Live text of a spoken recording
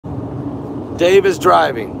Dave is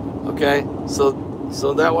driving, okay? So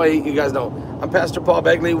that way you guys know. I'm Pastor Paul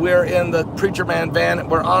Begley. We're in the Preacher Man van.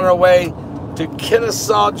 We're on our way to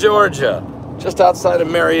Kennesaw, Georgia, just outside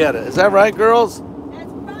of Marietta. Is that right, girls?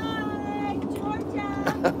 That's right,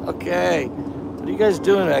 Georgia. Okay. What are you guys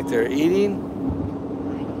doing back there? Eating?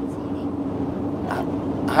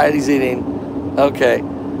 Heidi's eating. Okay.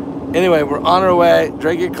 Anyway, we're on our way,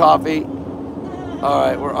 drinking coffee. All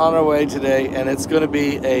right, we're on our way today, and it's going to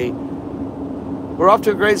be we're off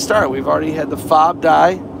to a great start. We've already had the fob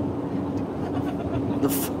die. The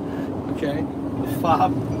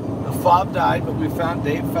fob died, but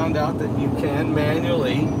Dave found out that you can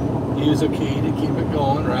manually use a key to keep it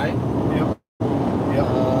going, right? Yep.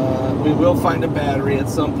 We will find a battery at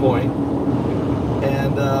some point,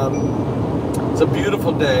 and it's a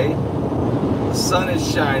beautiful day. The sun is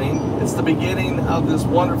shining. It's the beginning of this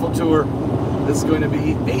wonderful tour. It's going to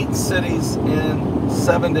be 8 cities in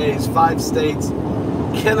 7 days, 5 states.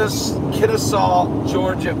 Kennesaw,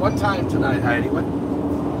 Georgia. What time tonight, Heidi?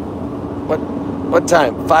 What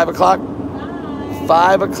time? 5 o'clock?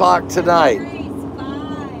 5 o'clock tonight.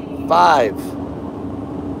 5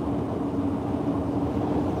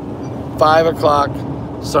 o'clock.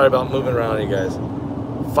 Sorry about moving around, you guys.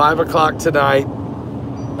 5 o'clock tonight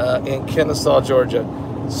in Kennesaw, Georgia.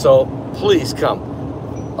 So please come.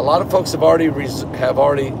 A lot of folks have already let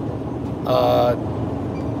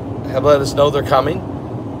us know they're coming,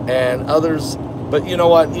 and others. But you know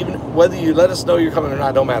what? Even whether you let us know you're coming or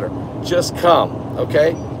not, don't matter. Just come,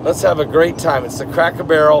 okay? Let's have a great time. It's the Cracker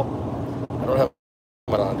Barrel. I don't have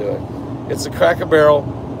what on do it. It's the Cracker Barrel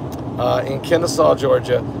in Kennesaw,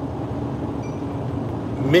 Georgia.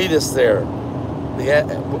 Meet us there.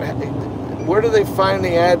 Where do they find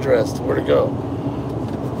the address? Where to go?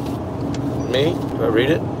 Me? Do I read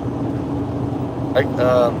it?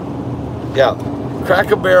 Yeah.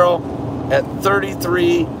 Cracker Barrel at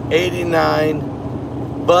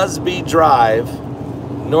 3389 Busby Drive,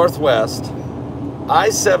 Northwest,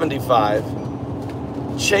 I-75,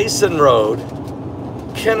 Chasen Road,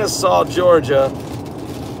 Kennesaw, Georgia,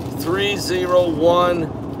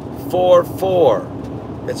 30144.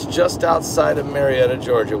 It's just outside of Marietta,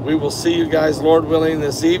 Georgia. We will see you guys, Lord willing,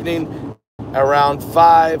 this evening around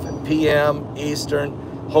 5 p.m. Eastern.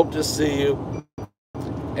 Hope to see you.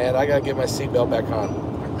 And I got to get my seatbelt back on.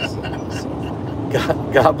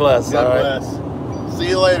 God bless. God bless. See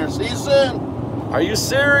you later. See you soon. Are you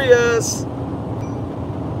serious?